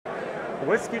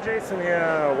WhiskyJason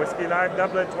here, Whiskey Live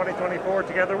Dublin 2024,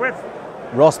 together with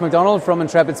Ross McDonald from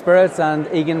Intrepid Spirits and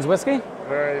Egan's Whiskey.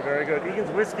 Very, very good. Egan's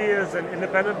Whiskey is an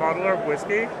independent bottler of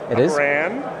whiskey,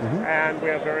 brand, and we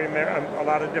have a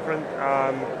lot of different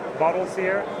bottles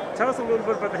here. Tell us a little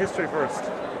bit about the history first.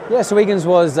 Yeah, so Egan's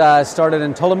was started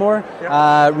in Tullamore.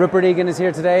 Yep. Rupert Egan is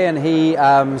here today, and he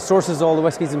sources all the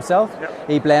whiskies himself. Yep.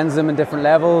 He blends them in different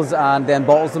levels and then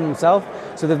bottles them himself.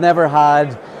 So they've never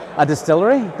had a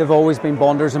distillery. They've always been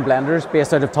bonders and blenders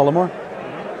based out of Tullamore.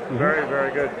 Very,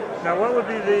 very good. Now, what would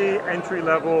be the entry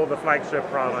level, the flagship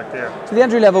product here? So the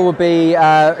entry level would be,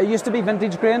 it used to be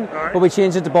vintage grain, but we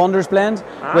changed it to Bonders Blend,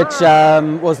 which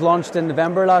was launched in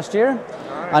November last year.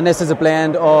 And this is a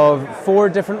blend of 4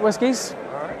 different whiskies.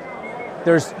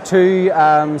 There's 2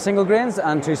 single grains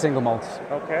and 2 single malts.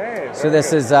 Okay. So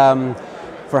this is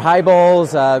for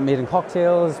highballs, made in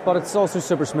cocktails, but it's also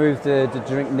super smooth to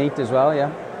drink neat as well,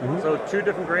 yeah. So 2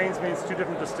 different grains means 2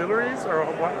 different distilleries, or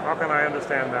how can I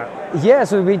understand that? Yeah,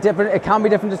 so it can be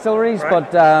different distilleries,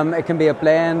 but it can be a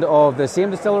blend of the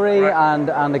same distillery,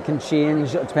 and it can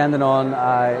change depending on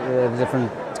the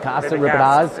different casks that Rupert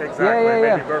has. Exactly.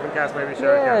 Maybe bourbon cask, maybe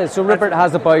sherry cask. So Rupert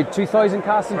has about 2,000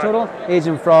 casks in total,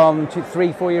 aging from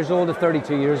 3-4 years old to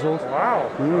 32 years old. Wow.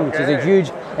 Okay. So it's a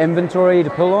huge inventory to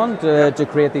pull on to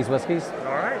create these whiskies.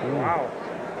 All right. Wow.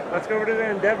 Let's go over to the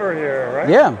Endeavour here, right?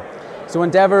 Yeah. So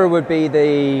Endeavour would be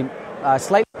the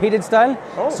slightly peated style.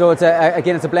 So it's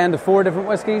it's a blend of 4 different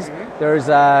whiskies. There's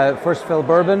first fill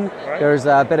bourbon. There's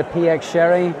a bit of PX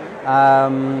sherry.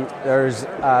 There's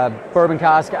bourbon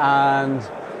cask and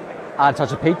a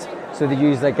touch of peat. So they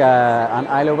use like an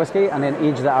Islay whiskey and then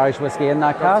age the Irish whiskey in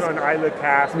that cask. So an Islay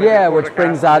cask. Yeah, which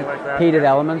brings that peated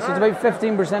element. So it's about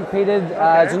 15% peated.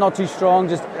 It's not too strong,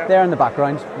 just there in the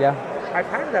background. Yeah. I've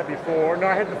had that before. No,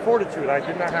 I had the Fortitude. I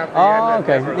did not have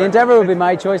the Endeavour. The Endeavour would be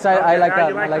my choice. I like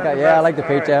that. I like that. Yeah, I like the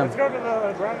peach. Yeah. Let's go to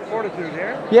the Fortitude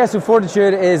here. Yeah, so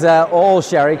Fortitude is all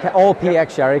PX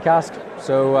sherry cask.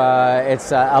 So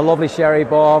it's a lovely sherry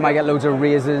bomb. I get loads of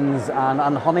raisins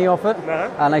and honey off it.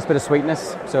 A nice bit of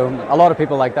sweetness. So a lot of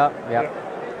people like that. Yeah.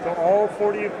 So all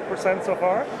 40% so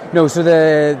far? No, so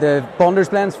the Bonders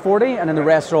blend's 40, and then the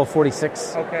rest are all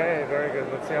 46. Okay, very good.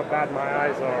 Let's see how bad my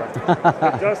eyes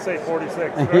are. It does say 46.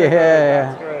 Very good.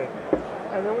 That's great.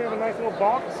 And then we have a nice little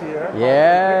box here.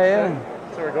 Yeah.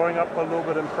 So we're going up a little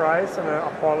bit in price and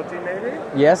a quality maybe?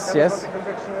 Yes. What the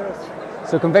Conviction is?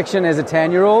 So Conviction is a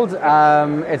 10-year-old.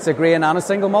 It's a grain and a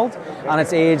single malt, and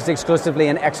it's aged exclusively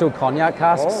in XO cognac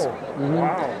casks.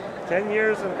 Wow. 10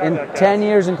 years in cognac casks? 10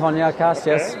 years in cognac casks,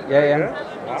 yes. Yeah.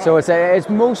 Wow. So it's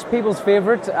most people's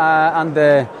favourite, and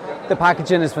the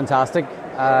packaging is fantastic.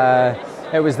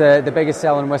 It was the biggest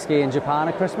selling whiskey in Japan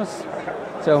at Christmas.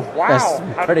 So wow,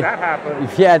 how did that happen?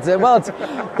 Yeah,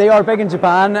 they are big in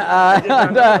Japan,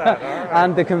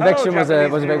 and the Conviction was a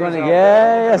big one.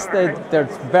 Yes, they're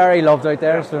very loved out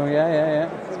there. So yeah.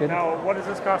 It's good. Now, what does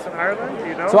this cost in Ireland? Do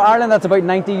you know? So Ireland, that's about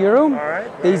 €90. All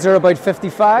right. These are about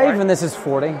 55, and this is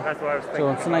 40. That's what I was thinking.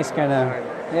 So it's a nice kind of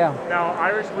Now,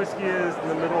 Irish whiskey is in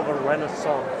the middle of a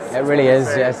renaissance. It really is.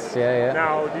 Yes. Yeah.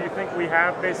 Now, do you think we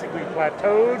have basically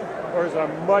plateaued? Or is there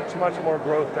much more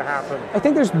growth to happen? I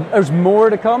think there's more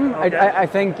to come. Okay. I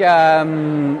think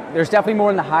there's definitely more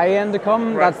in the high end to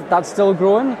come. That's still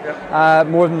growing,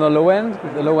 more than the low end.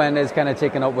 The low end is kind of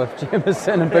taken up with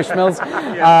Jameson and Bushmills.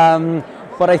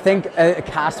 But I think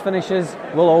cast finishes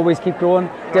will always keep growing.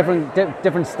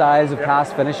 Different styles of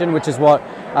cast finishing, which is what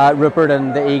Rupert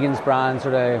and the Egan's brand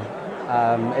sort of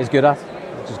is good at.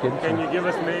 Which is good. Can you give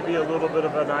us maybe a little bit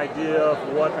of an idea of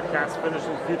what a cast finish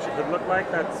in the future could look like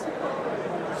that's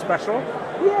special?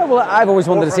 Yeah, well, I've always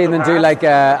wanted to see them do like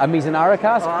a Mizunara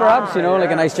cask, perhaps, like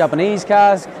a nice Japanese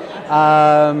cask.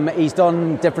 He's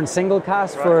done different single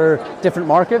casks for different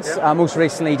markets. Most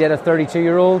recently, he did a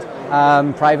 32-year-old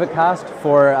private cask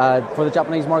for the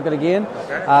Japanese market again.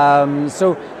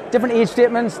 So different age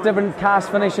statements, different cast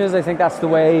finishes. I think that's the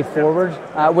way forward,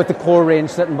 with the core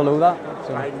range sitting below that.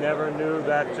 So. I never knew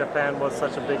that Japan was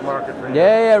such a big market for you.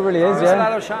 Yeah, it really is. There's a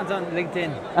lot of chants on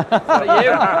LinkedIn.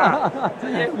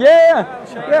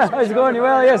 Yeah. How's it going? You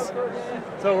well? Yes.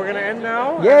 So we're going to end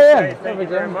now. Yeah. Thank you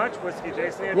very much.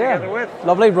 WhiskyJason here together with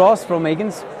lovely Ross from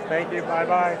Egan's. Thank you.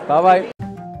 Bye-bye. Bye-bye.